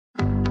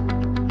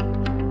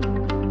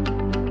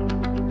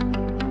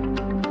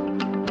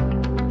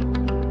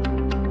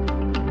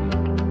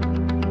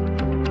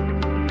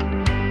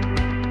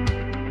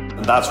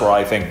That's where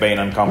I think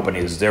Bain & Company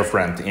is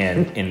different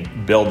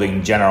in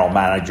building general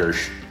manager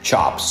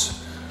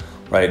chops,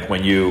 right?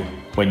 When you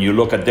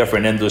look at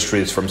different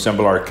industries from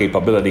similar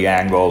capability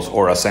angles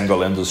or a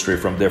single industry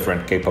from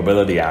different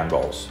capability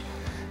angles,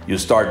 you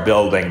start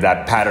building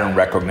that pattern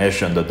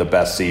recognition that the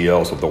best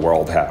CEOs of the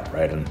world have,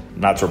 right? And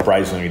not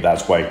surprisingly,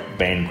 that's why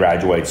Bain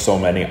graduates so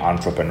many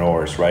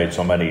entrepreneurs, right?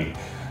 So many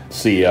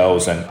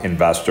CEOs and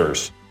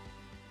investors.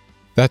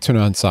 That's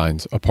Hernan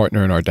Saenz, a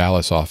partner in our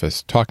Dallas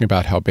office, talking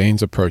about how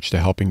Bain's approach to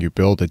helping you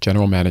build a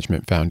general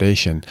management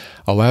foundation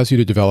allows you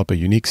to develop a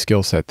unique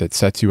skill set that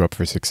sets you up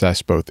for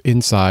success both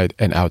inside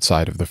and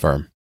outside of the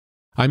firm.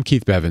 I'm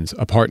Keith Bevins,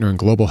 a partner and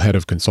global head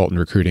of consultant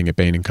recruiting at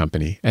Bain &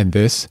 Company, and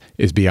this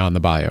is Beyond the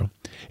Bio.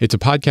 It's a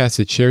podcast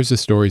that shares the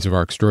stories of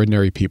our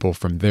extraordinary people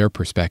from their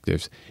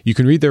perspectives. You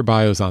can read their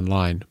bios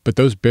online, but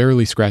those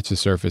barely scratch the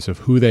surface of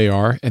who they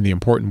are and the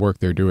important work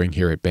they're doing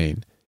here at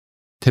Bain.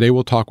 Today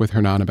we'll talk with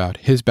Hernan about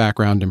his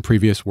background and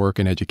previous work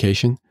in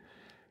education,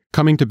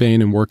 coming to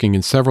Bain and working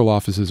in several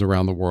offices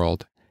around the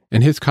world,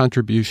 and his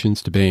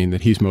contributions to Bain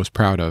that he's most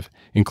proud of,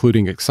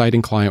 including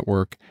exciting client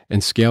work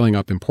and scaling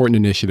up important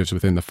initiatives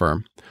within the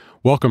firm.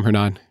 Welcome,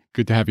 Hernan.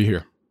 Good to have you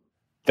here.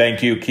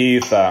 Thank you,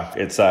 Keith.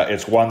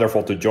 It's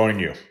wonderful to join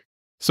you.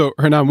 So,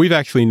 Hernan, we've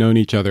actually known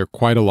each other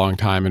quite a long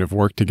time and have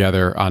worked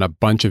together on a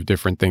bunch of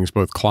different things,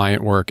 both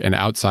client work and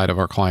outside of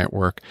our client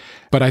work.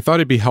 But I thought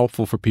it'd be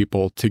helpful for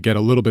people to get a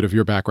little bit of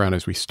your background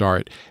as we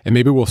start. And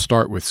maybe we'll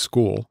start with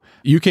school.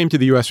 You came to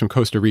the U.S. from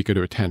Costa Rica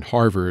to attend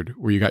Harvard,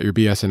 where you got your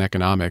BS in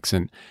economics.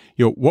 And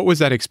what was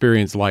that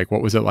experience like?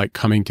 What was it like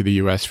coming to the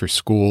U.S. for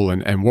school?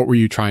 And what were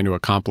you trying to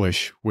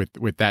accomplish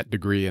with that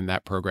degree and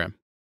that program?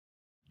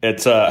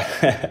 It's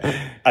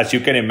as you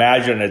can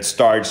imagine, it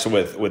starts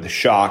with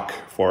shock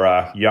for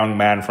a young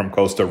man from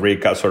Costa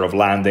Rica sort of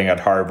landing at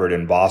Harvard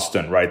in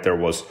Boston, right? There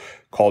was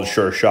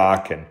culture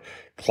shock and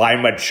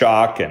climate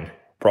shock and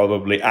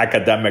probably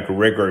academic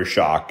rigor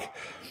shock.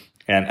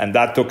 And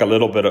that took a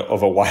little bit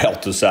of a while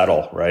to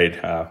settle,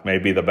 right?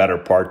 Maybe the better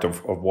part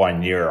of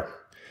 1 year.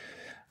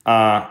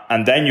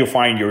 And then you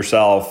find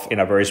yourself in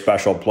a very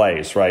special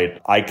place,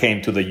 right? I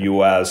came to the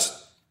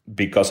U.S.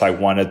 because I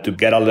wanted to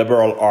get a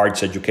liberal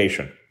arts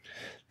education.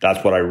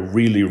 That's what I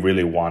really,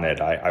 really wanted.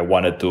 I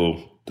wanted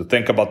to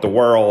think about the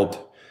world.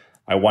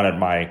 I wanted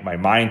my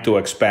mind to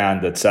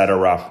expand,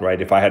 etc.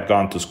 Right? If I had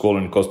gone to school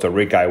in Costa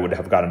Rica, I would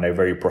have gotten a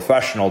very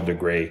professional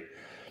degree.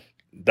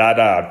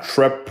 That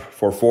trip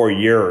for 4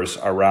 years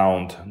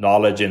around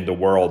knowledge in the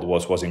world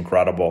was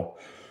incredible.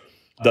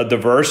 The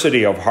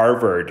diversity of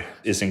Harvard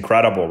is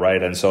incredible,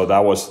 right? And so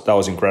that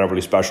was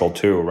incredibly special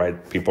too,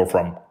 right? People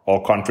from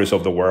all countries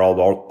of the world,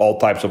 all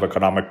types of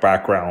economic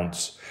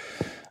backgrounds,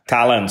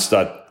 talents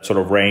that sort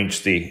of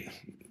range the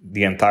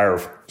entire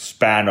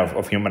span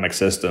of human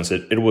existence.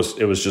 It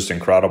was just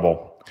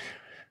incredible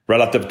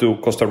relative to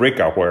Costa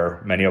Rica,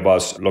 where many of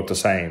us look the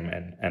same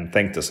and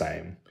think the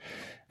same.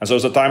 And so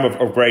it's a time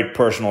of great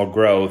personal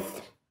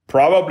growth.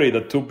 Probably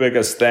the two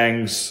biggest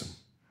things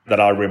that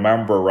I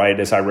remember, right,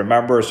 is I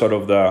remember sort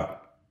of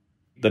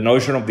the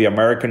notion of the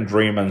American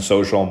dream and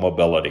social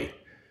mobility.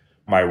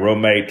 My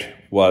roommate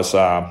was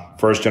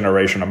first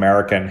generation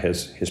American.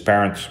 His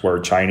parents were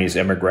Chinese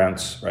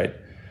immigrants, right?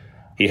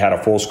 He had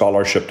a full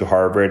scholarship to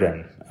Harvard,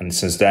 and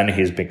since then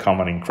he's become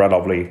an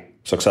incredibly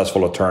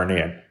successful attorney,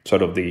 and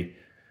sort of the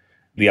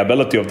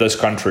ability of this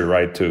country,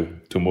 right,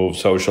 to move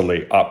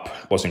socially up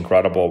was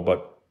incredible.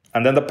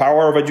 And then the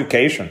power of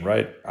education,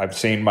 right? I've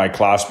seen my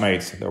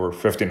classmates, there were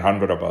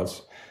 1,500 of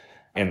us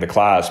in the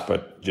class,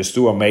 but just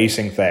do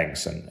amazing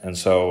things. And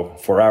so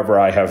forever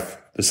I have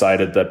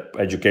decided that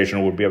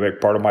education would be a big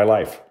part of my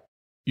life.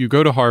 You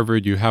go to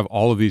Harvard, you have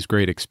all of these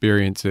great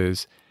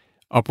experiences.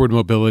 Upward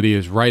mobility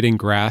is right in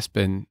grasp,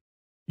 and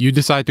you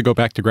decide to go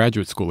back to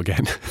graduate school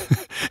again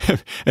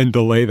and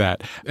delay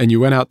that. And you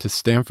went out to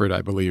Stanford,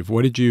 I believe.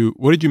 What did you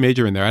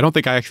major in there? I don't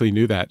think I actually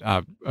knew that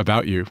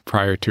about you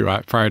prior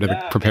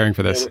to preparing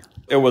for this.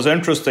 It was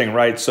interesting,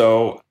 right?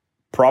 So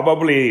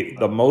probably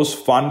the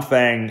most fun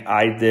thing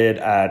I did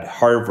at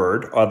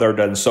Harvard, other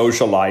than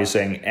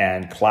socializing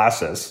and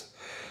classes,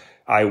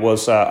 I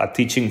was a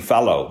teaching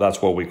fellow.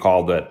 That's what we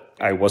called it.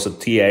 I was a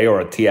TA or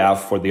a TF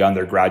for the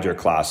undergraduate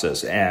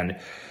classes. And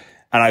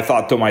I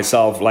thought to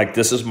myself, like,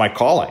 this is my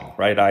calling,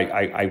 right?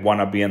 I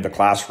want to be in the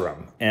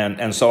classroom.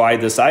 And so I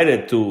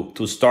decided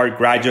to start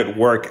graduate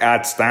work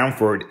at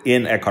Stanford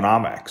in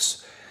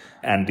economics.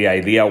 And the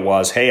idea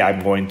was, hey,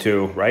 I'm going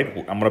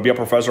to be a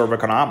professor of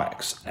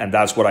economics. And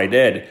that's what I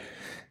did.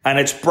 And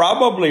it's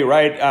probably,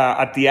 right,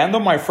 at the end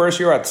of my first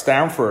year at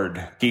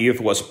Stanford, Keith,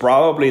 was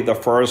probably the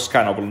first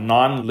kind of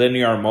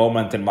non-linear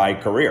moment in my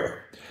career.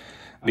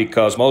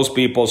 Because most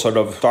people sort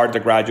of start the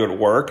graduate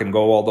work and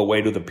go all the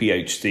way to the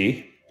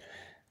PhD.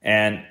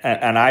 And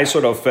I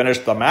sort of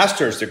finished the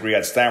master's degree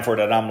at Stanford,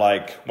 and I'm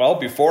like, well,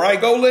 before I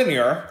go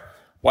linear,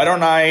 why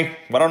don't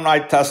I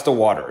test the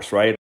waters,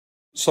 right?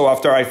 So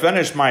after I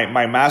finished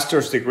my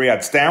master's degree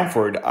at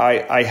Stanford,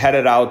 I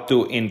headed out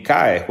to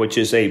INCAE, which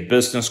is a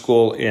business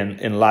school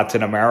in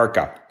Latin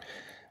America.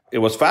 It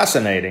was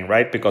fascinating,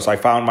 right? Because I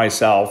found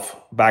myself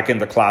back in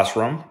the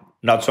classroom,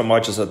 not so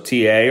much as a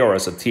TA or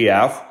as a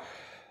TF,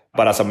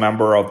 but as a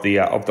member of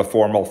the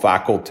formal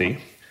faculty.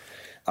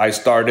 I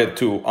started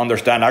to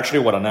understand actually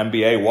what an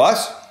MBA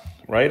was,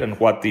 right? And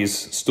what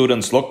these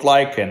students looked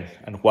like and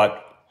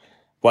what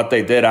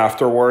they did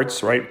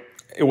afterwards, right?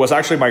 It was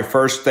actually my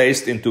first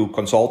taste into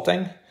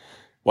consulting.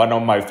 One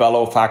of my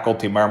fellow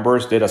faculty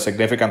members did a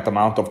significant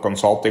amount of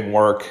consulting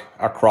work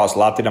across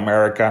Latin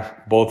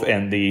America, both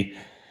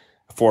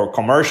for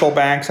commercial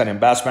banks and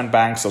investment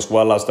banks, as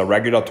well as the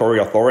regulatory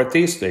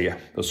authorities, the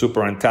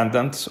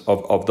superintendents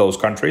of those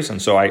countries.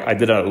 And so I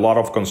did a lot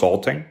of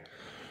consulting.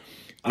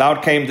 Now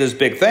it came this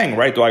big thing,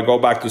 right? Do I go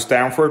back to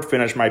Stanford,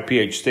 finish my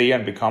PhD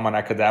and become an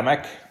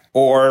academic?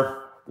 Or,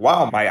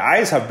 wow, my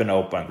eyes have been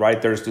opened, right?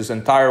 There's this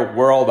entire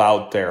world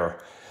out there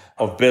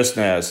of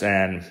business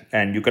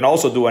and you can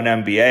also do an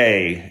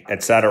MBA,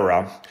 et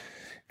cetera.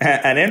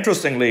 And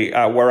interestingly,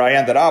 where I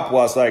ended up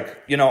was like,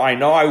 I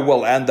know I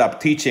will end up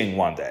teaching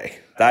one day.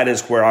 That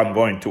is where I'm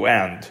going to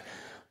end.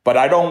 But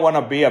I don't want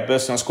to be a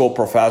business school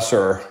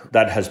professor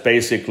that has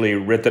basically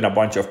written a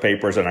bunch of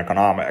papers in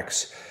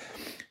economics.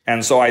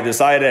 And so I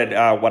decided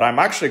what I'm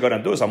actually going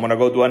to do is I'm going to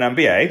go do an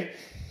MBA.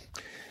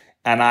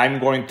 And I'm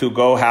going to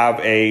go have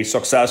a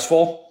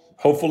successful,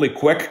 hopefully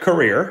quick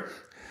career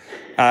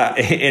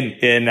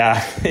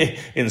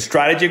in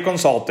strategy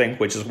consulting,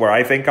 which is where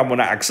I think I'm going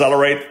to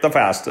accelerate the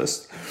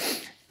fastest.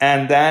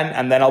 And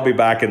then I'll be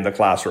back in the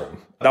classroom.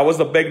 That was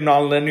the big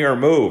nonlinear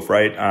move,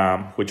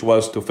 right? Which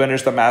was to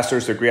finish the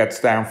master's degree at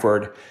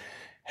Stanford,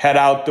 head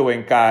out to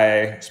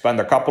INCAE, spend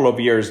a couple of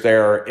years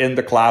there in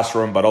the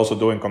classroom, but also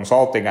doing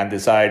consulting and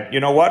decide,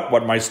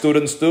 what my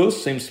students do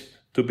seems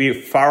to be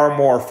far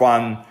more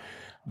fun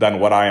than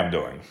what I am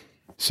doing.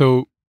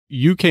 So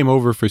you came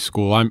over for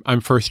school. I'm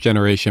first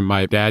generation.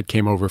 My dad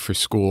came over for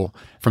school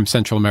from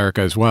Central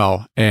America as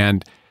well.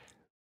 And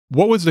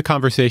what was the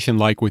conversation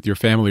like with your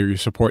family or your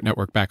support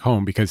network back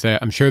home? Because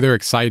I'm sure they're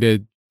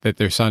excited that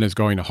their son is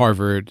going to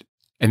Harvard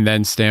and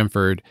then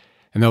Stanford.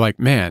 And they're like,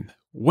 man,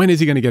 when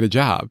is he going to get a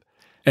job?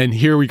 And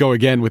here we go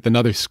again with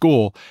another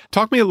school.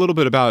 Talk to me a little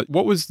bit about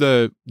what was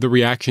the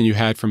reaction you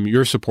had from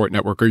your support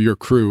network or your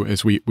crew,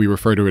 as we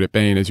refer to it at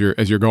Bain, as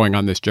you're going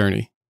on this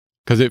journey.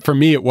 Because for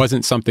me, it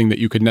wasn't something that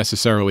you could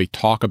necessarily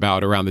talk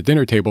about around the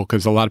dinner table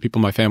because a lot of people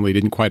in my family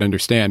didn't quite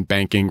understand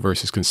banking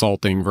versus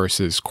consulting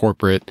versus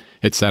corporate,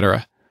 et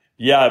cetera.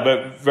 Yeah,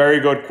 but very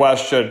good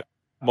question.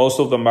 Most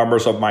of the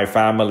members of my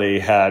family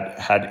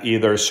had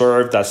either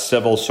served as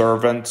civil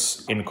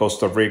servants in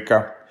Costa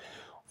Rica,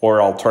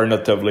 or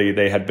alternatively,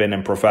 they had been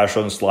in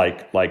professions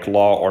like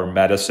law or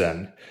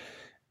medicine.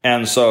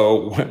 And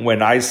so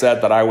when I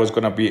said that I was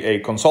going to be a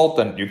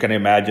consultant, you can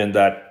imagine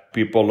that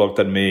people looked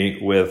at me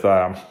with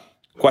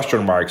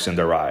question marks in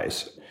their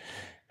eyes.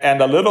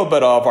 And a little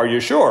bit of, are you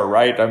sure,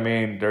 right? I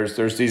mean,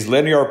 there's these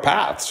linear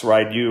paths,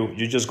 right? You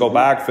just go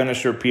back,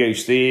 finish your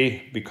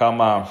PhD,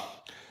 become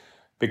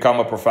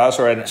a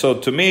professor. And so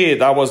to me,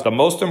 that was the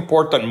most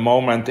important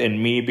moment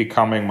in me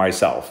becoming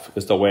myself,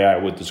 is the way I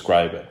would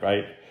describe it,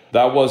 right?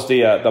 That was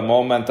the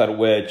moment at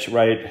which,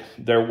 right,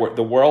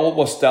 the world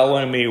was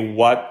telling me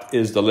what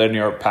is the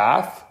linear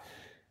path,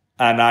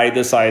 and I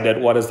decided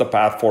what is the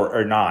path for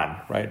Hernan,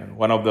 right? And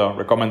one of the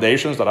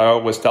recommendations that I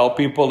always tell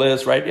people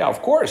is, right, yeah,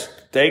 of course,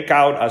 take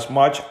out as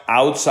much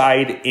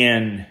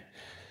outside-in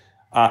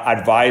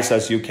advice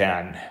as you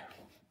can.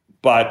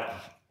 But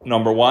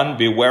number one,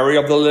 be wary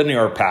of the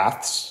linear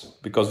paths,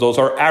 because those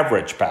are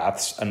average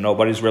paths, and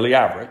nobody's really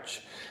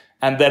average.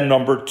 And then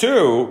number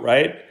two,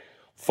 right,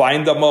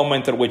 find the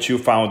moment at which you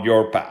found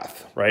your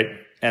path, right?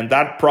 And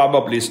that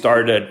probably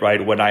started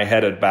right when I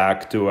headed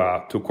back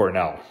to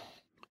Cornell.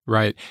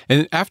 Right.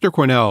 And after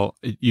Cornell,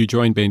 you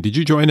joined Bain. Did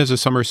you join as a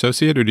summer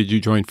associate or did you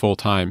join full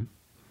time?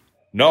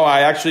 No,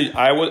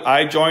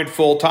 I joined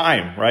full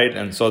time, right?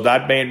 And so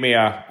that made me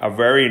a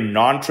very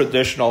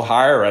non-traditional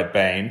hire at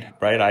Bain,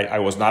 right? I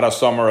was not a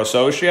summer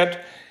associate,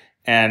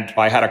 and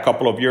I had a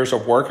couple of years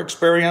of work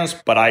experience,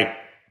 but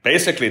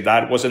basically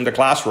that was in the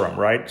classroom,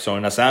 right? So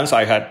in a sense,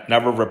 I had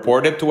never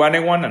reported to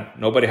anyone, and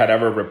nobody had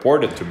ever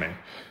reported to me.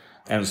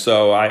 And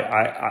so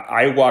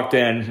I walked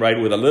in, right,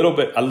 with a little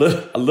bit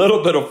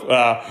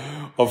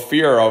of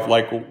fear of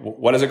like,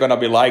 what is it going to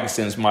be like,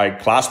 since my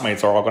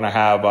classmates are all going to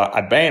have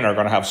at Bain are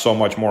going to have so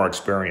much more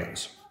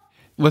experience.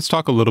 Let's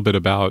talk a little bit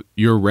about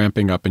your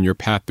ramping up and your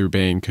path through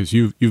Bain, because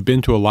you've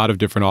been to a lot of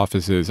different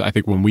offices. I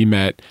think when we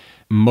met,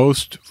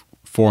 most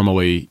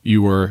formally,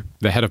 you were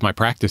the head of my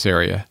practice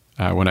area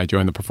when I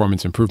joined the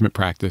performance improvement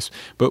practice.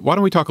 But why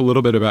don't we talk a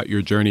little bit about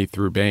your journey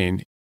through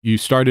Bain? You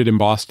started in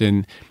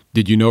Boston.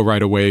 Did you know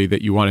right away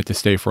that you wanted to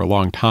stay for a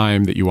long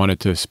time, that you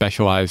wanted to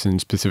specialize in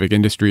specific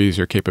industries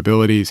or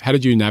capabilities? How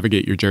did you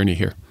navigate your journey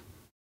here?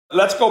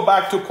 Let's go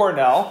back to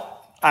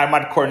Cornell. I'm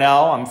at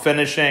Cornell. I'm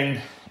finishing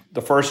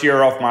the first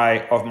year of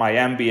my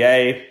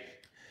MBA.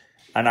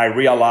 And I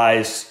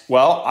realized,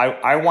 well,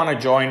 I want to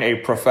join a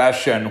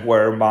profession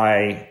where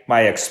my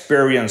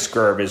experience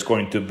curve is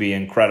going to be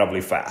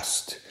incredibly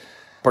fast,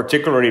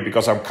 particularly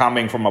because I'm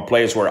coming from a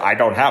place where I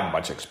don't have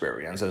much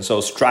experience. And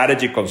so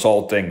strategy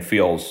consulting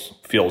feels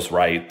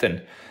right.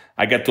 And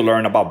I get to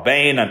learn about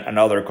Bain and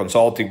other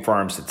consulting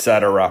firms,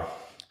 etc.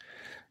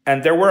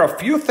 And there were a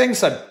few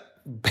things at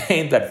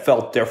Bain that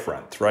felt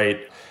different, right?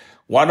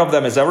 One of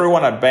them is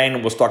everyone at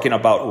Bain was talking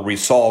about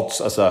results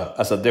as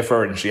a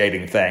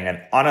differentiating thing.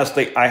 And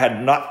honestly, I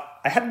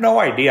had no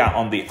idea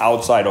on the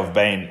outside of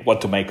Bain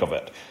what to make of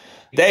it.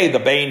 The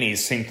Bainies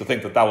seemed to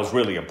think that was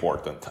really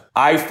important.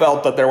 I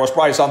felt that there was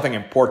probably something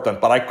important,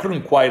 but I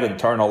couldn't quite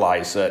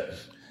internalize it.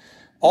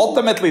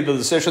 Ultimately, the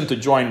decision to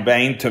join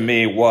Bain to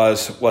me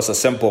was a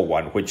simple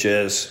one, which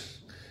is,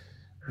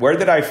 where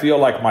did I feel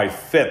like my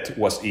fit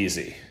was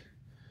easy?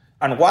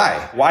 And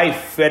why? Why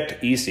fit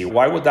easy?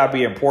 Why would that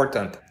be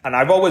important? And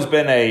I've always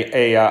been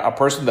a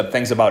person that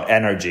thinks about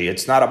energy.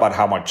 It's not about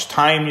how much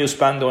time you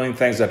spend doing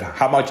things, but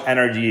how much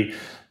energy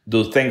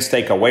do things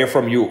take away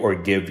from you or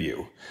give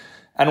you.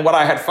 And what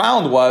I had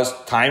found was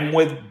time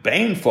with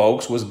Bain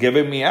folks was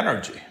giving me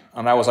energy.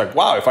 And I was like,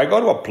 wow, if I go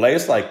to a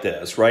place like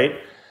this, right,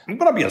 I'm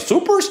going to be a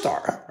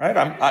superstar, right?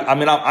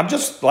 I'm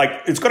just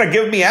like, it's going to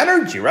give me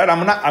energy, right?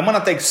 I'm going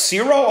to take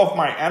zero of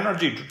my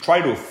energy to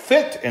try to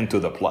fit into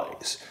the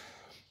place.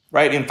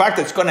 Right? In fact,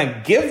 it's going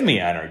to give me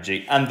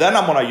energy, and then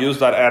I'm going to use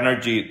that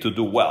energy to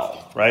do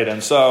well, right?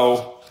 And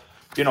so,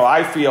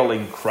 I feel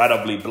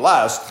incredibly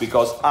blessed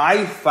because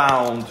I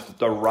found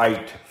the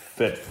right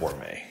fit for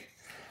me.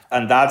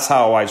 And that's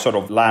how I sort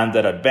of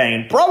landed at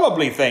Bain,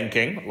 probably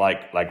thinking,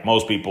 like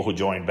most people who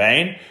join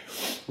Bain,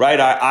 right?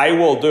 I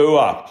will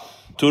do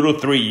 2 to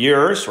 3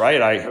 years,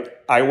 right?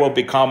 I will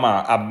become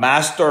a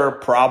master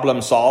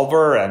problem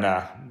solver and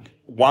a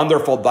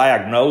wonderful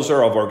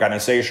diagnoser of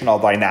organizational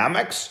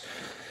dynamics.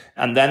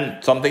 And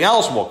then something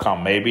else will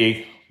come.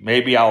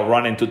 Maybe I'll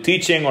run into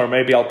teaching, or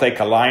maybe I'll take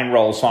a line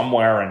role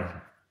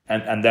somewhere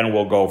and then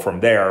we'll go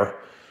from there.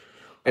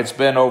 It's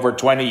been over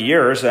 20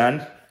 years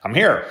and I'm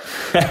here.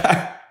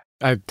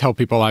 I tell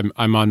people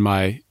I'm on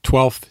my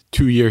 12th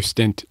 2-year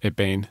stint at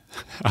Bain,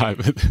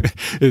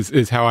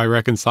 is how I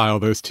reconcile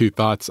those two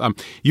thoughts.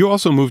 You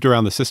also moved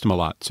around the system a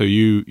lot. So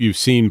you've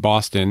seen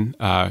Boston.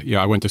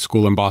 I went to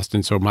school in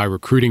Boston, so my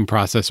recruiting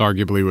process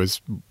arguably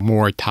was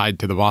more tied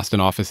to the Boston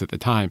office at the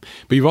time.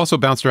 But you've also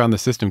bounced around the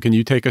system. Can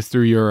you take us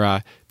through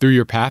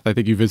your path? I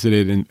think you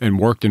visited and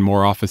worked in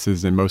more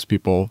offices than most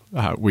people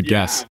would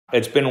guess.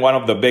 It's been one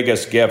of the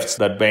biggest gifts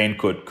that Bain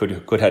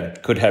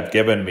could have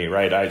given me,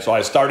 right? So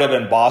I started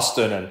in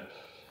Boston and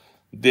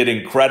did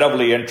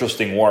incredibly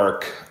interesting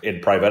work in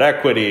private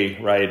equity,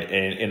 right,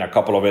 in a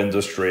couple of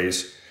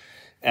industries.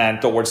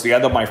 And towards the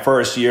end of my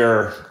first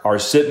year, our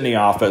Sydney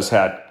office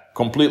had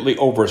completely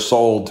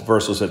oversold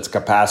versus its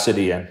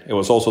capacity. And it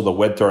was also the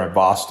winter in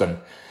Boston.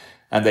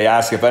 And they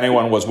asked if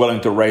anyone was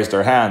willing to raise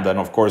their hand. And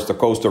of course, the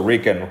Costa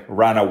Rican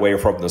ran away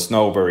from the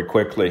snow very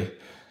quickly.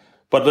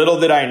 But little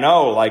did I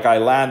know, I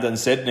land in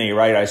Sydney,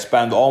 right? I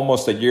spent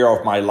almost a year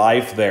of my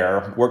life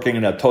there working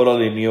in a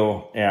totally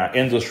new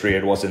industry.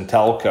 It was in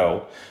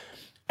telco,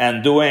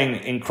 and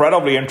doing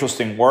incredibly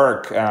interesting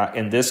work,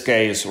 in this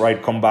case,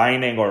 right?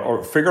 Combining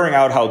or figuring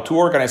out how two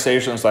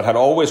organizations that had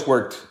always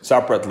worked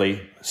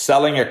separately,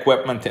 selling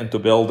equipment into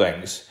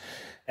buildings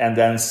and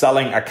then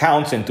selling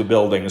accounts into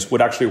buildings,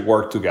 would actually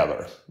work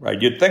together,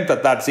 right? You'd think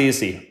that that's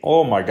easy.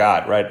 Oh my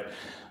God, right?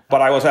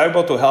 But I was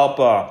able to help,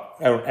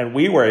 and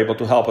we were able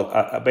to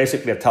help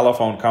basically a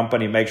telephone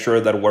company make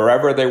sure that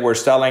wherever they were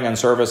selling and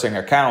servicing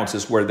accounts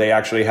is where they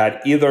actually had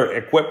either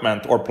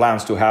equipment or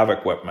plans to have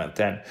equipment.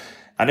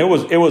 And it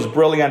was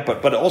brilliant,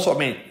 but also,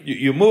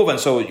 you move, and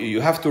so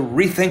you have to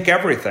rethink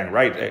everything,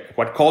 right?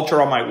 What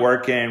culture am I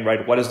working,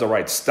 right? What is the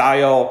right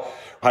style?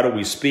 How do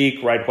we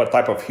speak, right? What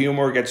type of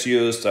humor gets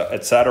used,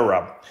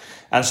 etc.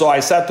 And so I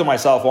said to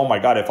myself, oh my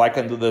God, if I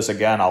can do this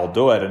again, I'll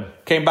do it. And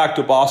came back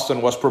to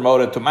Boston, was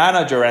promoted to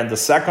manager, and the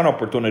second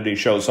opportunity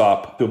shows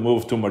up to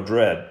move to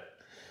Madrid.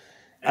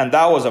 And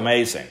that was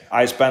amazing.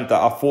 I spent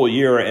a full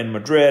year in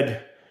Madrid.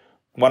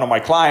 One of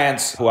my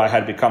clients, who I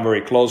had become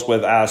very close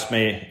with, asked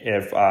me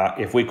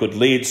if we could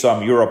lead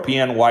some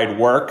European-wide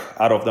work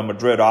out of the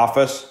Madrid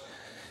office,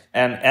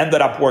 and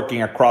ended up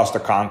working across the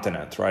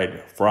continent,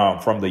 right?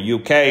 From the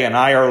UK and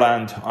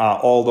Ireland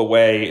all the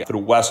way through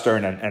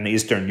Western and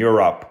Eastern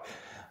Europe,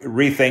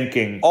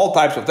 rethinking all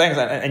types of things.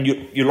 And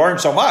you learn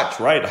so much,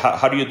 right?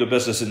 How do you do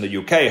business in the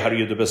UK? How do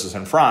you do business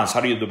in France? How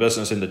do you do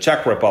business in the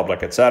Czech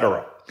Republic,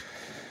 etc.?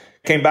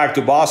 Came back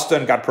to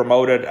Boston, got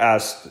promoted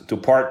to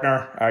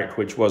partner, right,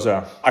 which was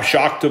a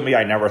shock to me.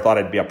 I never thought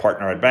I'd be a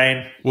partner at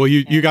Bain. Well,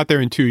 you got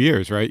there in 2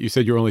 years, right? You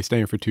said you were only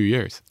staying for 2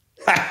 years.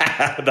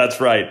 That's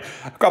right.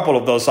 A couple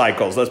of those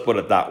cycles, let's put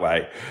it that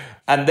way.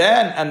 And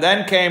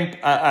then came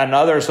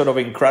another sort of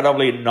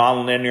incredibly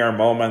nonlinear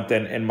moment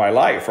in my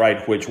life,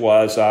 right? Which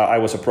was I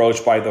was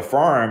approached by the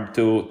firm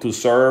to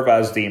serve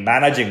as the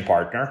managing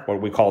partner,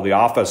 what we call the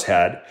office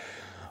head,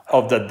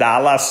 of the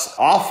Dallas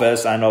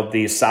office and of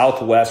the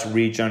Southwest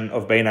region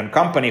of Bain &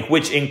 Company,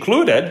 which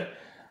included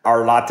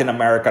our Latin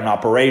American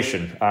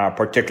operation,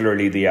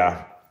 particularly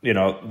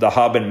the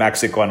hub in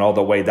Mexico and all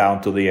the way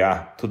down to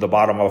the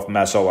bottom of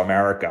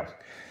Mesoamerica.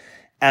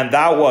 And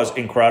that was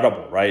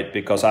incredible, right?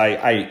 Because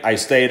I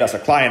stayed as a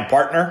client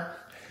partner.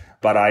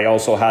 but I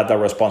also had the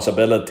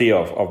responsibility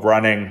of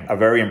running a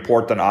very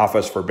important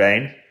office for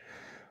Bain.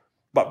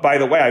 But by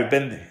the way, I've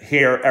been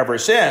here ever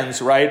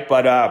since, right?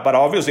 But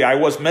obviously, I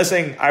was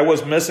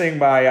missing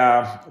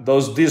my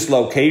those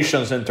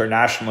dislocations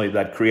internationally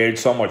that create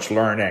so much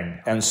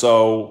learning. And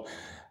so,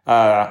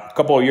 a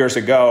couple of years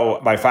ago,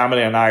 my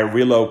family and I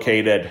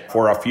relocated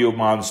for a few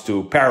months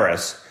to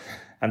Paris.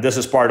 And this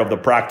is part of the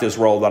practice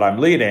role that I'm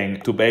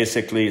leading, to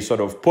basically sort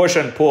of push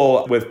and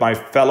pull with my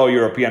fellow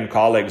European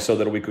colleagues so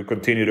that we could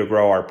continue to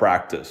grow our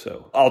practice.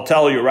 So I'll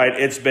tell you, right,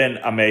 it's been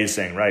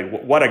amazing,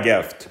 right? What a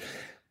gift.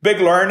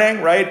 Big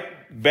learning, right?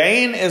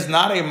 Bain is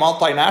not a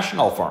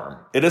multinational firm.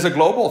 It is a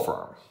global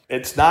firm.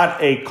 It's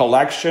not a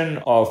collection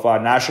of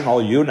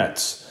national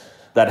units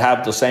that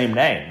have the same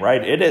name,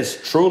 right? It is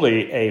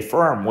truly a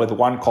firm with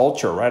one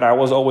culture, right? I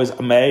was always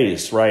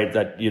amazed, right,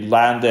 that you'd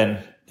land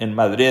in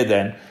Madrid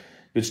and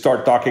you'd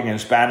start talking in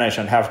Spanish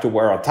and have to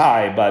wear a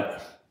tie. But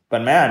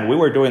man, we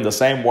were doing the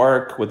same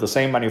work with the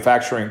same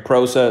manufacturing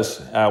process,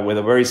 with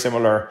a very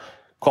similar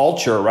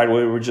culture, right?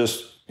 We were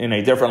just in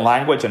a different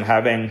language and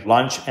having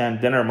lunch and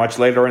dinner much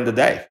later in the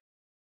day.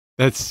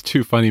 That's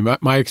too funny.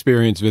 My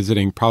experience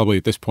visiting probably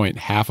at this point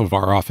half of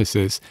our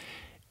offices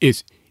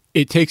is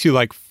it takes you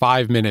like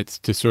 5 minutes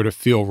to sort of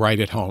feel right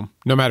at home,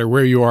 no matter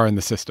where you are in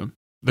the system.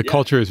 The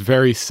culture is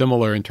very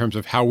similar in terms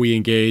of how we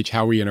engage,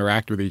 how we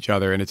interact with each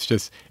other. And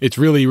it's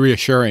really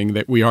reassuring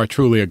that we are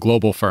truly a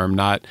global firm,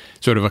 not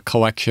sort of a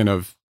collection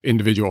of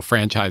individual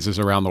franchises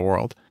around the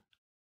world.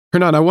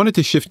 Hernan, I wanted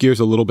to shift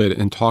gears a little bit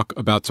and talk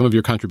about some of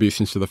your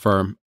contributions to the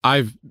firm.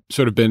 I've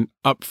sort of been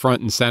up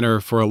front and center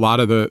for a lot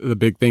of the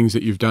big things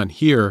that you've done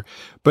here,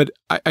 but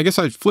I guess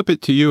I'd flip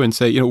it to you and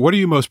say, what are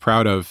you most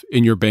proud of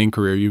in your Bain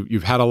career?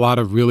 You've had a lot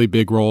of really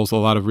big roles, a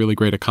lot of really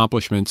great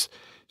accomplishments.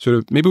 Sort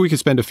of maybe we could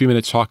spend a few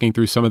minutes talking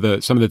through some of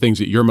the things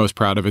that you're most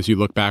proud of as you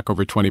look back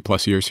over 20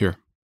 plus years here.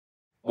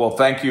 Well,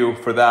 thank you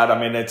for that. I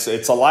mean, it's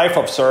a life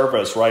of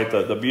service, right?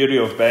 The beauty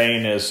of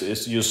Bain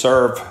is you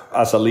serve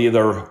as a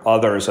leader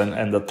others,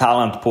 and the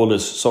talent pool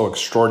is so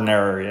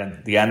extraordinary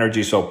and the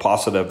energy so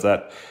positive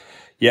that,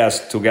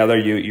 yes, together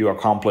you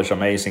accomplish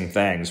amazing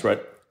things,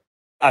 right?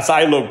 As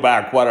I look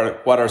back, what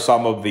are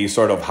some of the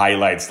sort of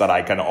highlights that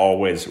I can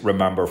always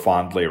remember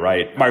fondly,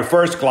 right? My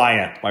first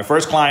client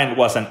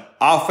was an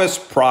office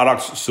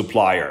products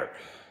supplier.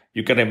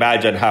 You can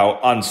imagine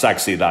how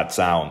unsexy that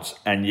sounds.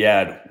 And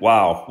yet,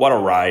 wow, what a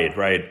ride,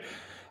 right?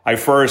 I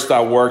first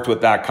worked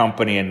with that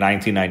company in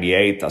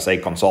 1998 as a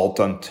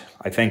consultant.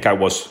 I think I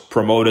was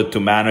promoted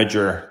to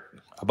manager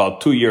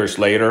about 2 years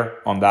later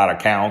on that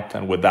account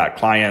and with that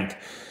client.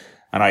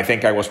 And I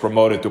think I was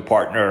promoted to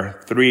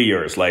partner 3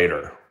 years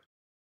later.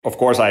 Of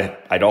course,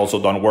 I'd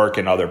also done work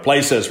in other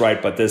places, right?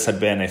 But this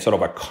had been a sort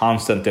of a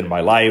constant in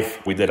my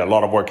life. We did a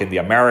lot of work in the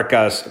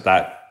Americas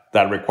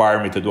that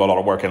required me to do a lot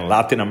of work in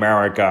Latin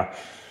America.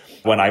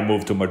 When I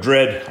moved to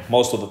Madrid,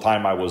 most of the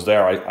time I was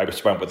there, I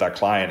spent with that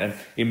client. And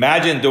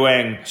imagine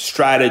doing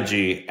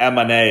strategy,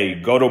 M&A,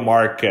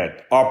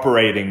 go-to-market,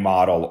 operating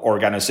model,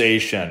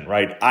 organization,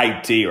 right?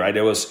 IT, right?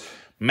 It was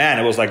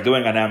like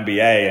doing an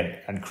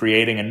MBA and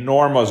creating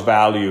enormous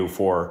value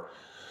for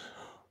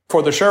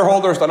the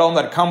shareholders that own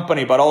that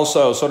company, but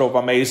also sort of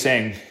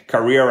amazing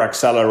career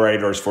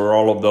accelerators for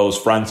all of those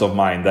friends of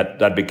mine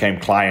that became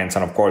clients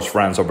and, of course,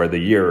 friends over the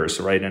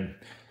years, right? And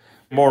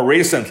more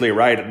recently,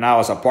 right now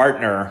as a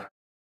partner,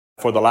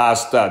 for the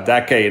last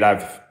decade,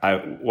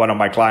 one of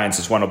my clients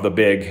is one of the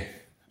big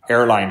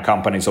airline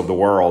companies of the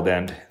world,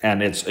 and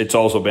it's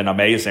also been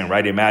amazing,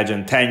 right?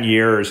 Imagine 10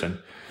 years and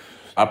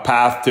a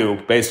path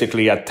to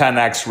basically a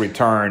 10x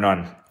return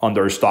on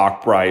their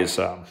stock price.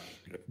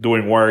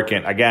 Doing work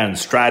in, again,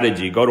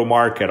 strategy,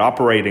 go-to-market,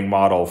 operating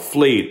model,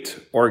 fleet,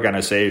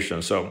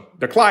 organization. So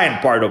the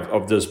client part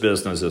of this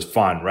business is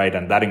fun, right?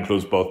 And that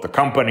includes both the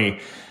company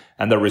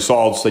and the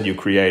results that you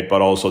create,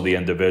 but also the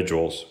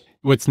individuals.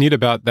 What's neat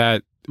about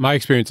that, my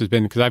experience has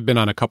been, because I've been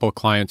on a couple of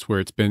clients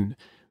where it's been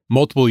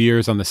multiple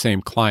years on the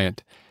same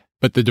client,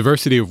 but the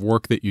diversity of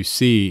work that you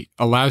see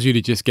allows you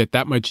to just get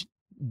that much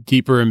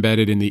deeper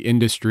embedded in the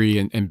industry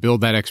and build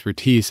that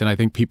expertise. And I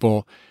think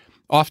people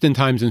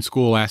oftentimes in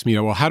school ask me,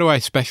 well, how do I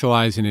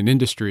specialize in an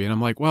industry? And I'm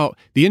like, well,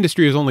 the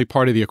industry is only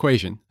part of the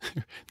equation.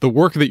 The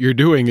work that you're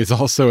doing is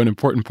also an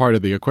important part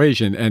of the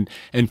equation.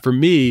 And for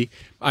me,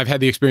 I've had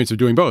the experience of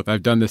doing both.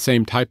 I've done the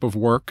same type of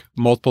work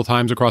multiple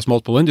times across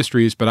multiple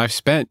industries, but I've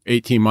spent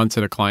 18 months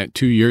at a client,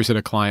 2 years at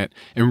a client,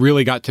 and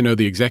really got to know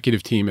the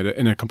executive team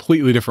in a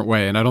completely different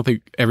way. And I don't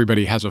think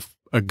everybody has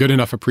a good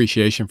enough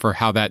appreciation for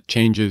how that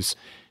changes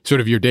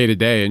sort of your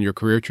day-to-day and your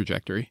career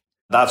trajectory.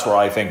 That's where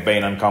I think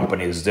Bain &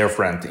 Company is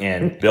different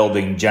in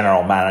building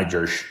general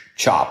manager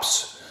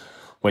chops.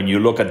 When you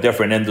look at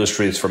different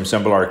industries from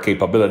similar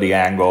capability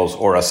angles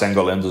or a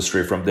single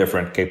industry from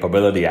different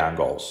capability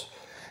angles,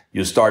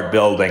 you start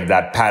building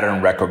that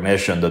pattern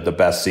recognition that the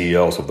best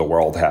CEOs of the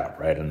world have,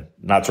 right? And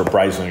not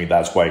surprisingly,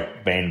 that's why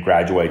Bain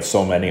graduates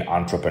so many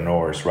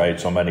entrepreneurs, right?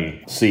 So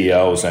many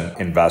CEOs and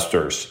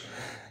investors.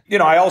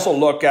 I also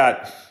look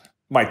at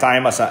my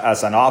time as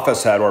an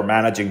office head or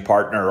managing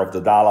partner of the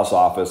Dallas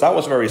office, that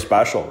was very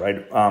special,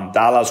 right?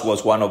 Dallas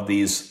was one of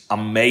these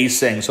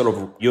amazing sort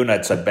of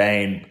units at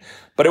Bain,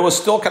 but it was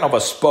still kind of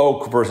a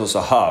spoke versus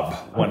a hub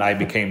when I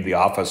became the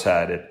office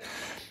head.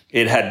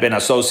 It had been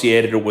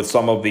associated with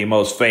some of the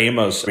most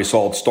famous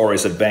result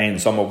stories at Bain,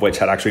 some of which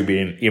had actually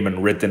been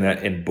even written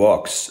in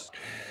books.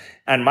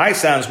 And my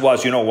sense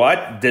was, you know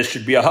what? This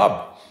should be a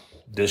hub.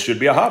 This should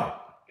be a hub.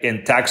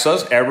 In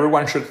Texas,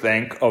 everyone should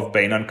think of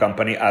Bain &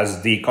 Company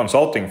as the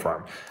consulting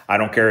firm. I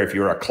don't care if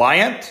you're a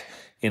client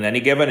in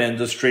any given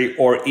industry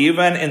or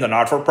even in the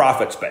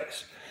not-for-profit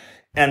space.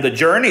 And the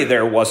journey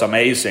there was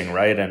amazing,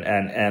 right?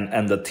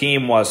 And the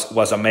team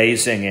was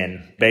amazing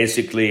in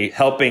basically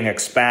helping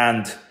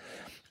expand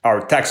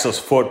our Texas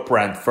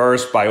footprint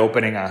first by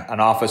opening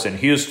an office in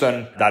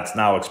Houston. That's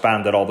now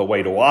expanded all the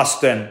way to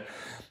Austin.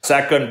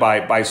 Second,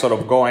 by sort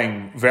of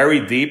going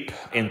very deep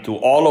into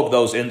all of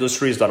those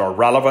industries that are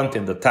relevant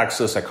in the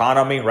Texas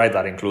economy, right?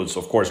 That includes,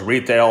 of course,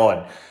 retail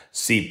and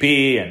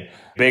CP and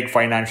big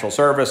financial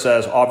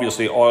services,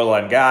 obviously oil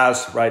and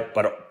gas, right?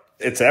 But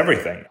it's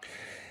everything.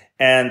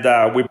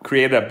 And we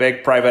created a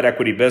big private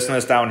equity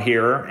business down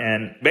here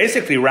and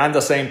basically ran the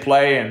same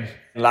play in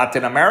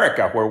Latin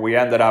America, where we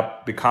ended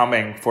up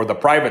becoming, for the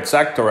private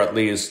sector at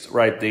least,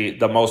 right,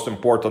 the most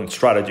important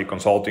strategy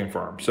consulting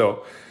firm.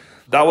 So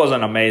that was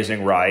an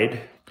amazing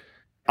ride.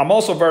 I'm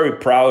also very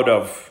proud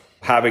of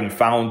having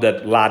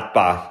founded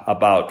LATBA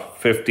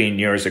about 15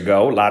 years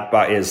ago.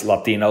 LATBA is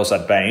Latinos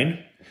at Bain.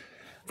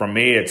 For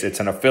me, it's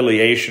an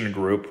affiliation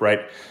group, right,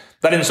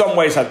 that in some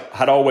ways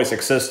had always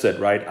existed,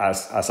 right?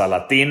 As a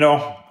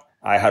Latino,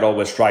 I had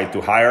always tried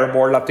to hire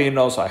more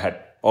Latinos. I had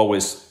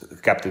always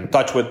kept in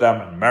touch with them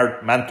and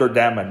mentored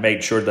them and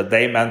made sure that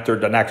they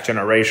mentored the next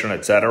generation,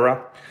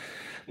 etc.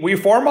 We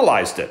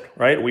formalized it,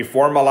 right? We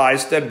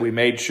formalized it. We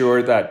made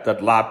sure that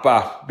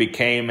LATBA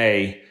became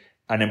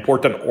an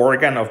important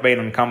organ of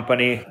Bain &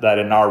 Company, that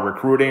in our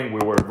recruiting, we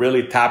were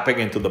really tapping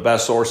into the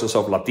best sources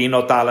of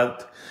Latino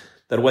talent,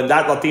 that when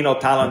that Latino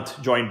talent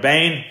joined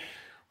Bain,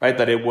 right,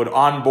 that it would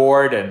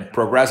onboard and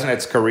progress in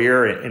its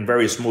career in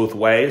very smooth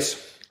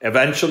ways.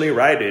 Eventually,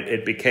 right,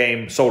 it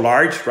became so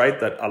large, right,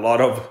 that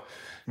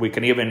we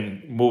can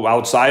even move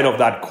outside of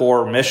that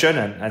core mission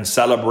and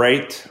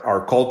celebrate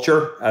our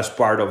culture as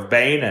part of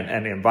Bain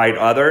and invite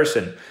others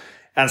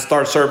and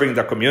start serving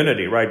the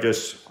community, right?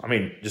 Just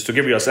to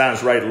give you a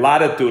sense, right,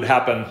 Latitude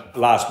happened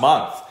last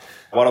month.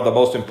 One of the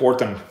most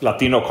important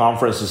Latino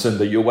conferences in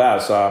the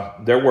U.S.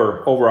 There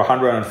were over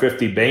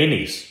 150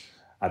 Baineys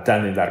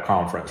attending that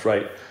conference,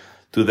 right?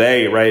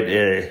 Today,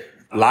 right,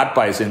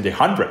 LATBA is in the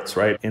hundreds,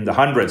 right? In the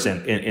hundreds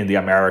in the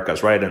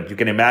Americas, right? And you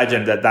can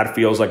imagine that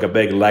feels like a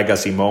big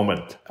legacy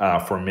moment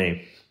for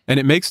me. And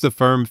it makes the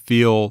firm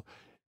feel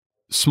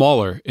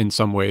smaller in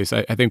some ways.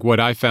 I think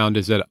what I found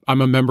is that I'm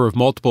a member of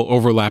multiple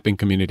overlapping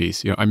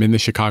communities. I'm in the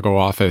Chicago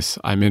office.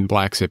 I'm in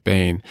Blacks at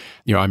Bain.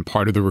 I'm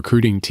part of the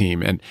recruiting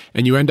team. And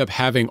you end up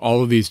having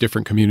all of these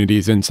different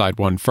communities inside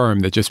one firm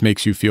that just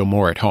makes you feel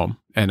more at home.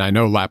 And I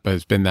know LATBA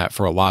has been that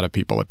for a lot of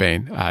people at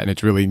Bain. And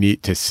it's really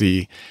neat to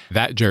see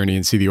that journey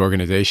and see the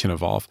organization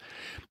evolve.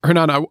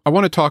 Hernan, I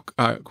want to talk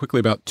quickly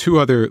about two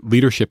other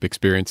leadership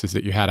experiences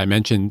that you had. I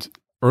mentioned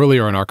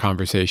earlier in our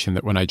conversation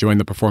that when I joined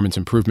the performance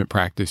improvement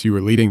practice, you were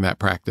leading that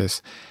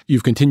practice.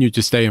 You've continued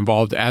to stay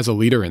involved as a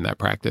leader in that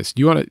practice. Do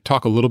you want to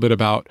talk a little bit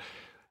about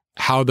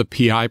how the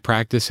PI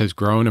practice has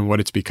grown and what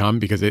it's become?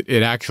 Because it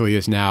actually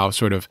is now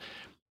sort of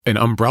an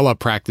umbrella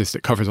practice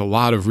that covers a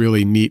lot of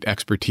really neat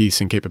expertise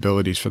and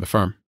capabilities for the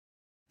firm.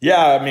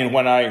 Yeah, I mean,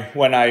 when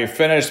I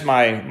finished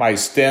my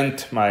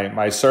stint,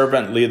 my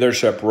servant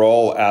leadership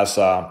role as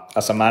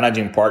a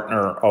managing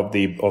partner of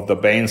the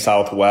Bain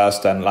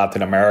Southwest and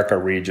Latin America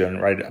region,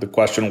 right? The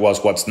question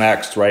was, what's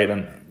next, right?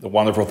 And the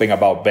wonderful thing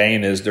about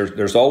Bain is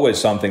there's always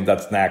something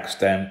that's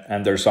next,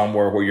 and there's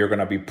somewhere where you're going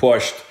to be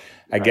pushed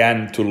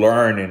again to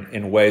learn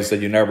in ways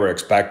that you never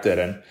expected.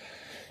 And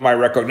my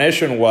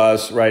recognition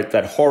was, right,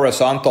 that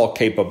horizontal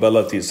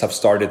capabilities have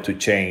started to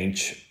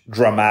change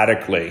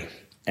dramatically,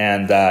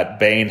 and that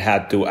Bain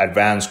had to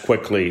advance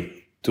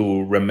quickly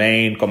to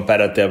remain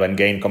competitive and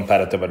gain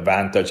competitive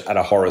advantage at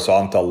a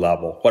horizontal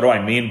level. What do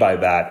I mean by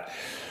that?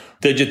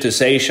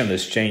 Digitization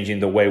is changing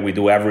the way we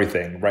do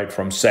everything, right?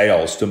 From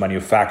sales to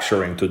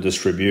manufacturing to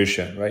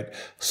distribution, right?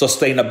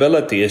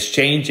 Sustainability is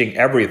changing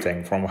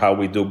everything from how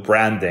we do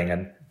branding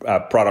and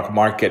product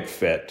market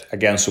fit,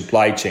 again,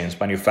 supply chains,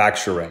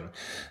 manufacturing,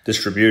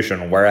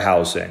 distribution,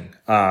 warehousing,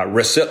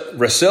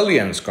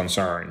 resilience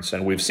concerns,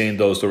 and we've seen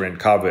those during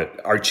COVID,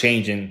 are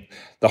changing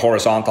the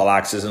horizontal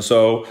axis. And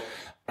so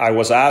I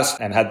was asked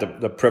and had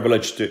the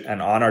privilege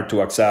and honor to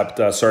accept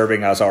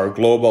serving as our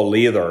global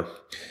leader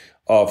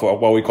of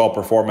what we call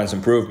performance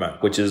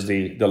improvement, which is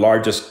the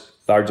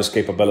largest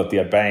capability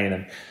at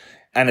Bain.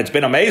 And it's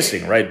been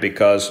amazing, right?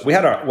 Because we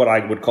had what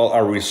I would call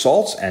our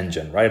results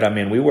engine, right? I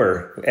mean,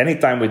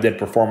 anytime we did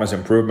performance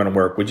improvement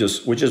work, we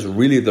just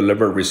really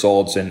delivered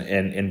results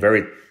in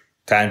very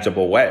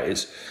tangible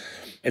ways.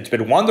 it's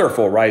been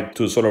wonderful, right,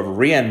 to sort of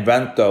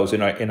reinvent those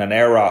in an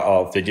era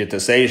of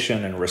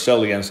digitization and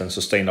resilience and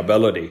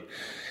sustainability.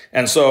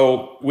 And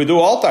so we do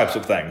all types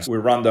of things. We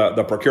run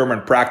the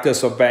procurement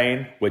practice of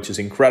Bain, which is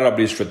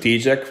incredibly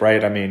strategic,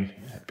 right? I mean,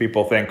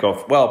 people think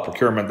of, well,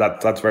 procurement,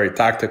 that's very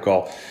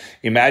tactical.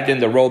 Imagine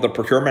the role that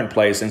procurement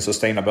plays in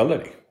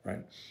sustainability, right?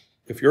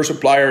 If your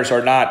suppliers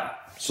are not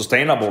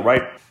sustainable,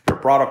 right, your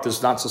product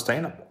is not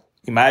sustainable.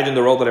 Imagine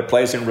the role that it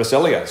plays in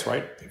resilience,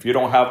 right? If you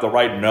don't have the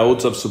right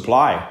nodes of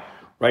supply,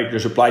 right, your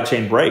supply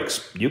chain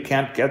breaks. You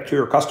can't get to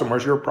your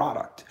customers your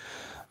product.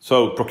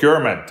 So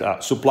procurement,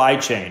 supply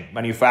chain,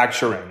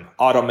 manufacturing,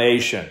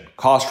 automation,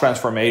 cost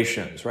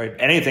transformations, right?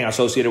 Anything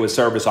associated with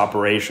service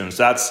operations.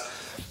 That's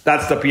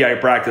the PI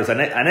practice. And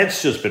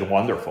it's just been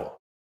wonderful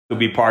to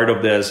be part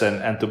of this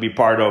and to be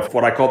part of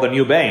what I call the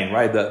new Bain,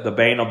 right? The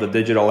Bain of the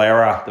digital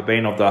era, the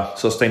Bain of the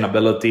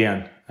sustainability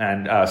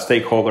and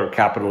stakeholder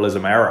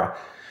capitalism era.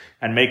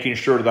 And making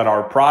sure that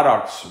our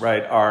products,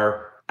 right,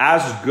 are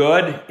as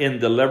good in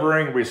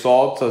delivering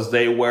results as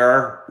they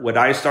were when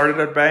I started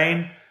at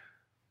Bain,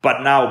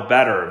 but now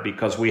better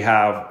because we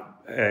have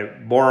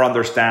more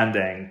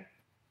understanding,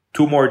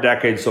 2 more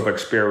decades of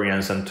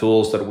experience and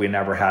tools that we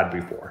never had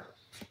before.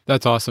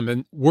 That's awesome.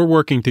 And we're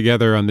working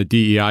together on the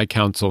DEI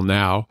Council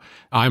now.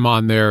 I'm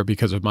on there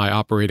because of my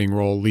operating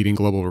role leading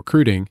global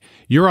recruiting.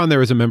 You're on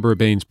there as a member of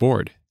Bain's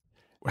board.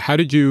 How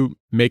did you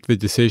make the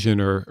decision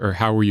or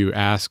how were you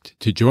asked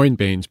to join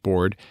Bain's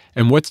board?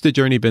 And what's the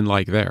journey been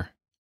like there?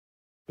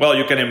 Well,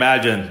 you can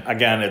imagine,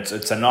 again,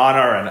 it's an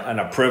honor and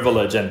a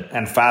privilege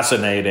and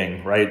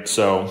fascinating, right?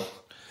 So,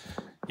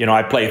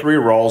 I play 3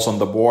 roles on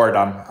the board.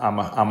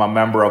 I'm a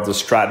member of the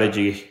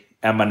strategy,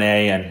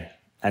 M&A,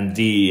 and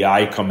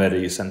DEI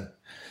committees, and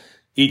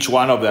each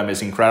one of them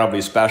is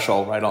incredibly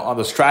special, right? On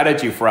the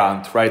strategy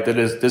front, right,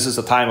 this is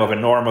a time of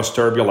enormous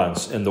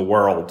turbulence in the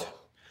world.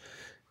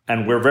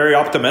 And we're very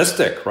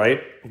optimistic,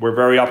 right? We're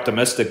very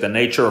optimistic. The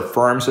nature of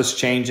firms is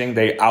changing.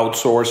 They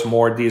outsource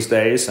more these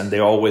days, and they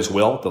always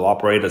will. They'll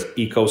operate as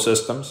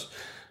ecosystems.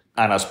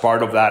 And as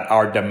part of that,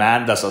 our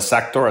demand as a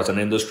sector, as an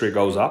industry,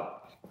 goes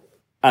up.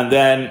 And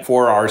then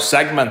for our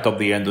segment of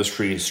the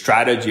industry,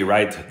 strategy,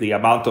 right? The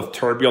amount of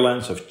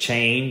turbulence, of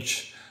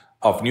change,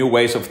 of new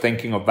ways of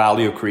thinking of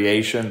value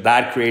creation,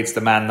 that creates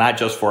demand not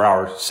just for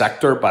our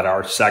sector, but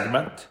our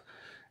segment.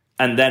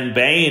 And then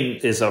Bain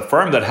is a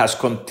firm that has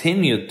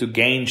continued to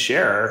gain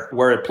share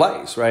where it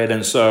plays, right?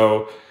 And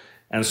so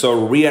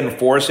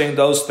reinforcing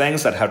those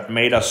things that have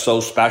made us so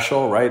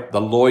special, right?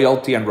 The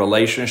loyalty and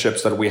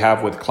relationships that we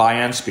have with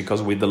clients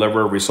because we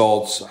deliver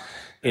results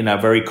in a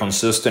very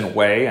consistent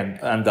way,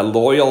 and the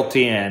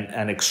loyalty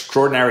and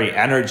extraordinary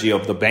energy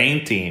of the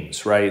Bain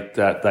teams, right?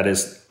 That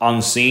is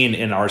unseen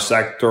in our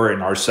sector,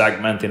 in our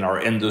segment, in our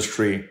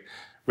industry,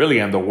 really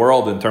in the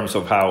world in terms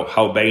of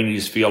how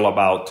Baineys feel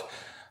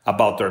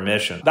about their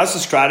mission. That's the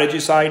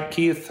strategy side,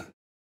 Keith.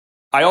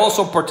 I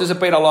also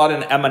participate a lot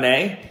in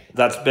M&A.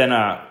 That's been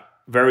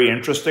very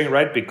interesting,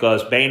 right?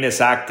 Because Bain is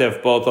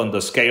active both on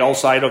the scale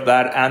side of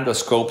that and the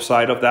scope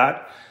side of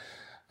that.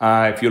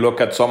 If you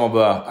look at some of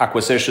the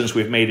acquisitions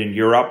we've made in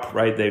Europe,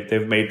 right,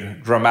 they've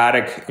made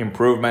dramatic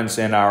improvements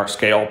in our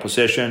scale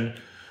position.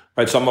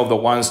 Right, some of the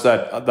ones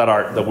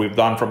that we've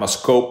done from a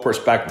scope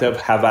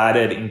perspective have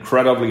added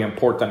incredibly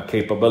important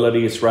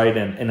capabilities, right,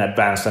 in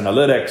advanced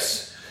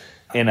analytics,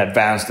 in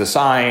advanced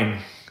design,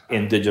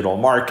 in digital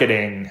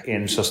marketing,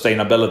 in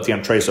sustainability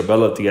and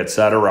traceability, et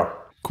cetera.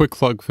 Quick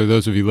plug for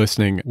those of you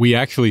listening. We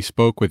actually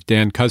spoke with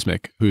Dan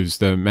Kuzmic, who's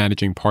the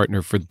managing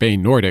partner for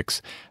Bain Nordics,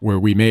 where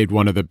we made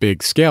one of the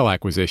big scale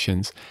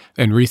acquisitions.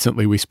 And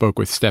recently we spoke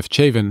with Steph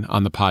Chavin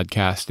on the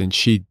podcast, and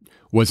she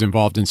was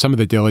involved in some of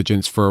the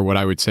diligence for what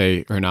I would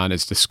say, Hernan,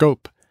 is the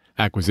scope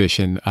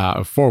acquisition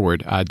of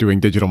Forward, doing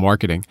digital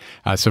marketing.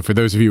 So for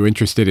those of you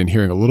interested in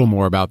hearing a little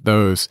more about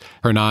those,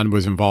 Hernan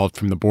was involved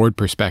from the board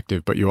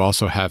perspective, but you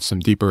also have some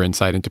deeper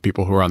insight into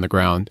people who are on the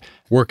ground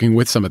working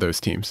with some of those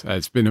teams.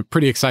 It's been a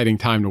pretty exciting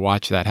time to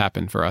watch that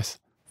happen for us.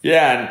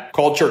 Yeah, and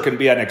culture can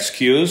be an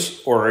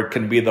excuse or it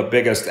can be the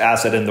biggest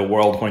asset in the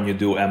world when you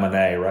do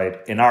M&A, right?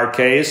 In our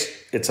case,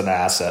 it's an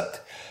asset.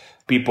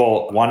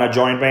 People want to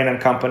join Bain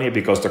 & Company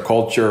because the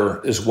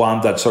culture is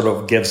one that sort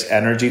of gives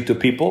energy to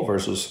people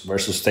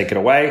versus take it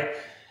away.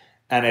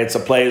 And it's a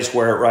place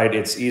where, right,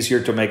 it's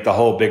easier to make the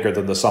whole bigger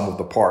than the sum of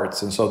the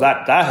parts. And so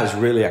that has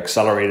really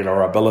accelerated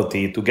our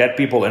ability to get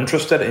people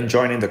interested in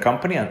joining the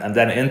company and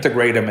then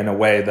integrate them in a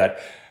way that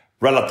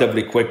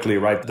relatively quickly,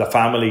 right, the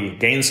family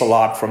gains a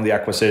lot from the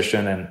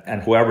acquisition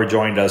and whoever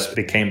joined us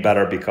became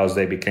better because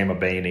they became a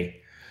Bainey.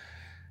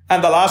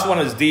 And the last one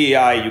is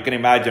DEI. You can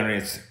imagine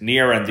it's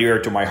near and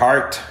dear to my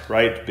heart,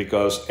 right?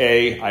 Because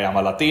A, I am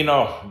a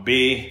Latino.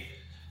 B,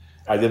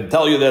 I didn't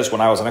tell you this,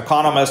 when I was an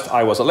economist,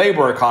 I was a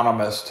labor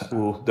economist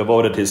who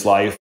devoted his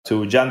life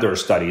to gender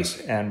studies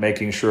and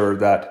making sure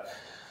that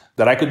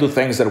I could do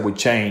things that would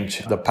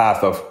change the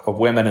path of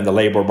women in the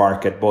labor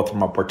market, both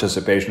from a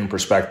participation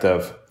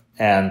perspective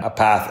and a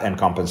path and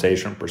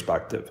compensation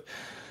perspective.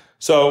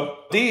 So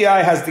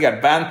DEI has the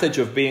advantage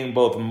of being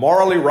both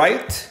morally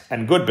right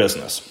and good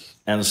business.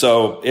 And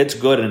so it's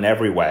good in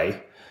every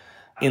way.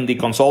 In the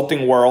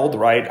consulting world,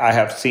 right,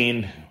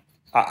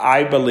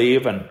 I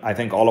believe, and I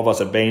think all of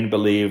us at Bain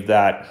believe,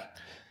 that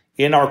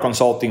in our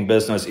consulting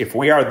business, if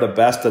we are the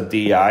best at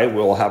DEI,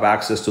 we'll have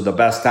access to the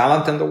best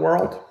talent in the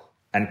world.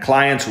 And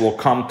clients will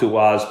come to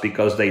us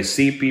because they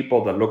see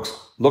people that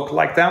look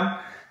like them,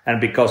 and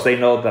because they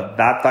know that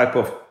that type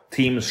of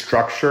team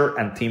structure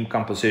and team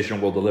composition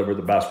will deliver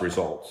the best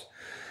results.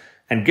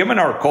 And given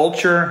our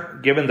culture,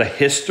 given the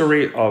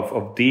history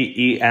of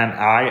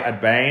DE&I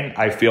at Bain,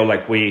 I feel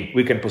like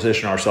we can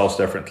position ourselves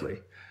differently.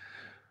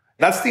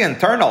 That's the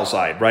internal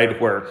side, right?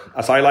 Where,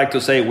 as I like to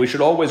say, we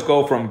should always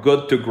go from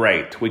good to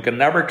great. We can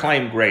never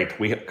claim great.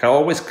 We can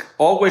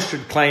always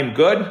should claim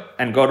good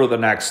and go to the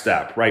next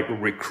step, right?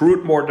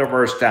 Recruit more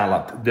diverse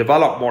talent,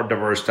 develop more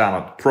diverse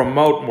talent,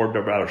 promote more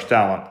diverse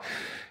talent.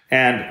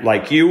 And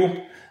like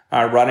you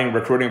are running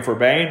recruiting for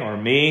Bain, or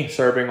me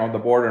serving on the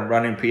board and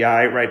running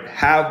PI, right?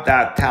 Have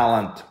that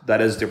talent that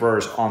is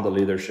diverse on the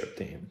leadership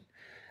team.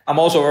 I'm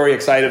also very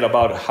excited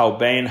about how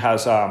Bain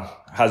has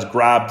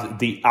grabbed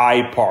the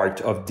I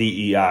part of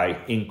DEI,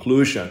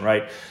 inclusion,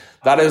 right?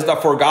 That is the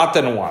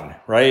forgotten one,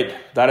 right?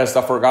 That is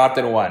the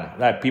forgotten one,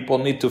 that people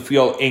need to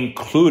feel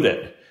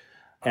included.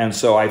 And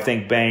so I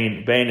think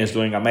Bain is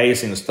doing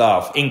amazing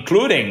stuff,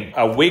 including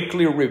a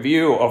weekly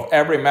review of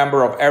every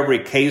member of every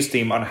case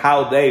team on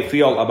how they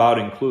feel about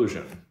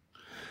inclusion.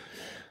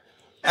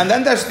 And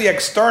then there's the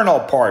external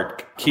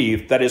part,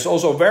 Keith, that is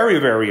also very,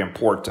 very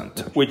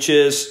important, which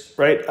is,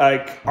 right,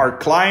 like our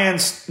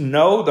clients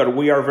know that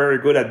we are very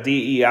good at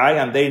DEI,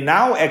 and they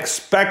now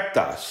expect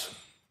us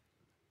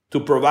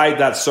to provide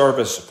that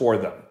service for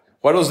them.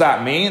 What does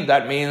that mean?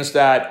 That means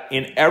that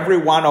in every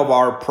one of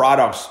our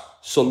products,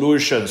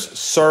 solutions,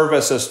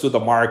 services to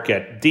the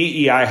market,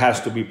 DEI has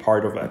to be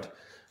part of it.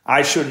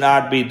 I should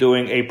not be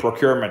doing a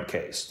procurement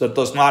case that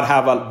does not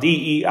have a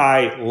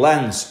DEI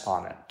lens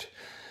on it.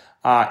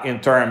 In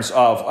terms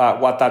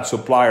of what that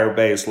supplier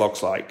base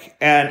looks like.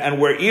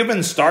 And we're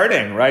even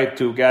starting, right,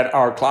 to get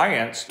our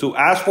clients to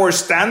ask for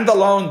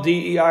standalone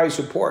DEI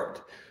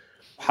support.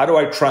 How do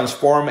I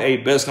transform a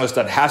business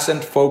that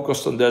hasn't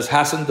focused on this,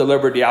 hasn't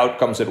delivered the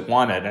outcomes it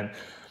wanted?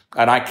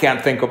 And I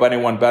can't think of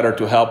anyone better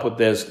to help with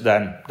this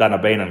than a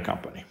Bain &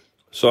 Company.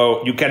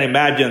 So you can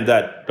imagine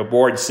that the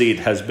board seat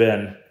has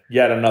been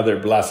yet another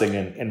blessing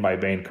in my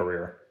Bain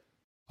career.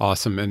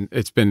 Awesome. And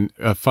it's been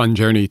a fun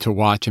journey to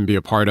watch and be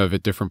a part of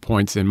at different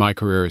points in my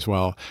career as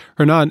well.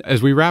 Hernan,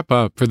 as we wrap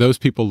up, for those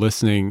people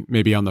listening,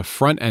 maybe on the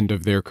front end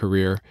of their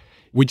career,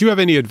 would you have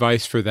any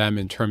advice for them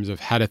in terms of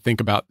how to think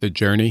about the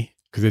journey?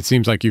 Because it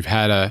seems like you've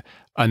had a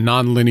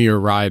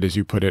nonlinear ride, as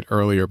you put it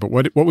earlier. But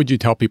what would you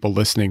tell people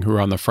listening who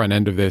are on the front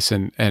end of this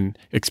and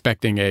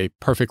expecting a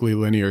perfectly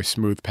linear,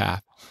 smooth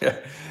path?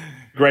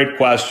 Great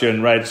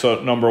question, right?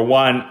 So number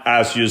one,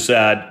 as you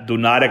said, do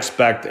not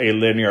expect a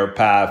linear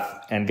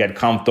path and get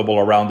comfortable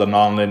around the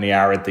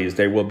nonlinearities.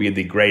 They will be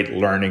the great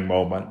learning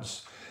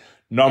moments.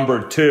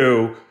 Number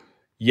two,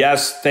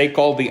 yes, take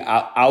all the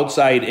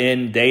outside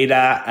in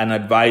data and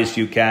advice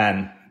you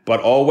can, but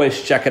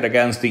always check it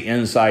against the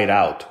inside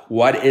out.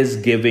 What is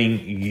giving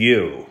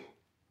you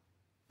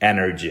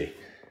energy?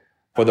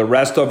 For the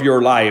rest of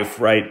your life,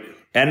 right?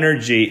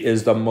 Energy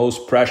is the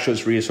most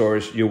precious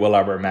resource you will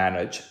ever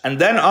manage. And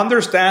then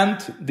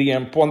understand the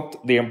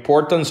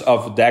importance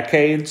of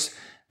decades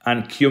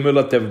and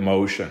cumulative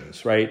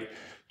motions, right?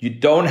 You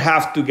don't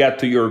have to get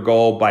to your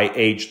goal by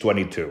age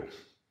 22.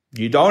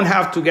 You don't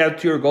have to get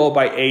to your goal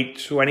by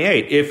age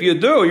 28. If you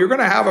do, you're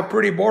going to have a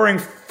pretty boring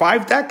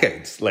 5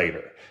 decades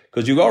later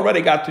because you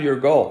already got to your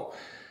goal.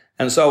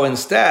 And so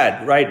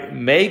instead, right,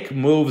 make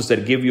moves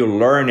that give you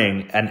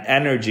learning and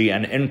energy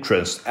and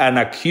interest and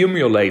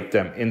accumulate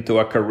them into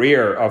a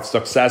career of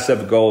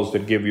successive goals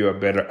that give you a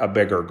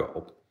bigger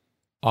goal.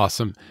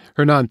 Awesome.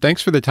 Hernan,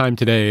 thanks for the time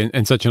today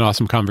and such an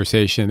awesome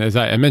conversation. As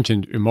I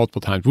mentioned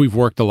multiple times, we've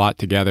worked a lot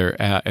together,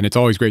 and it's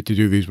always great to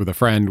do these with a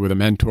friend, with a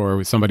mentor,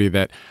 with somebody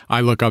that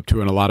I look up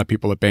to and a lot of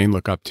people at Bain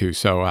look up to.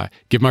 So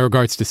give my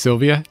regards to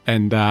Sylvia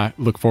and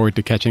look forward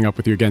to catching up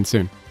with you again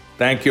soon.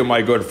 Thank you,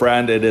 my good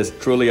friend. It is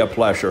truly a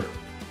pleasure.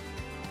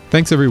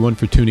 Thanks, everyone,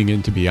 for tuning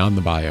in to Beyond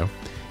the Bio.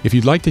 If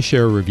you'd like to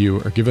share a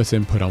review or give us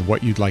input on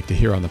what you'd like to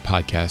hear on the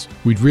podcast,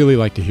 we'd really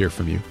like to hear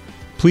from you.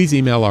 Please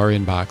email our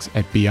inbox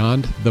at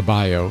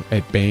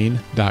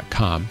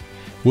beyondthebio@bain.com.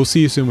 We'll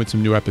see you soon with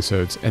some new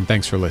episodes, and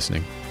thanks for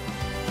listening.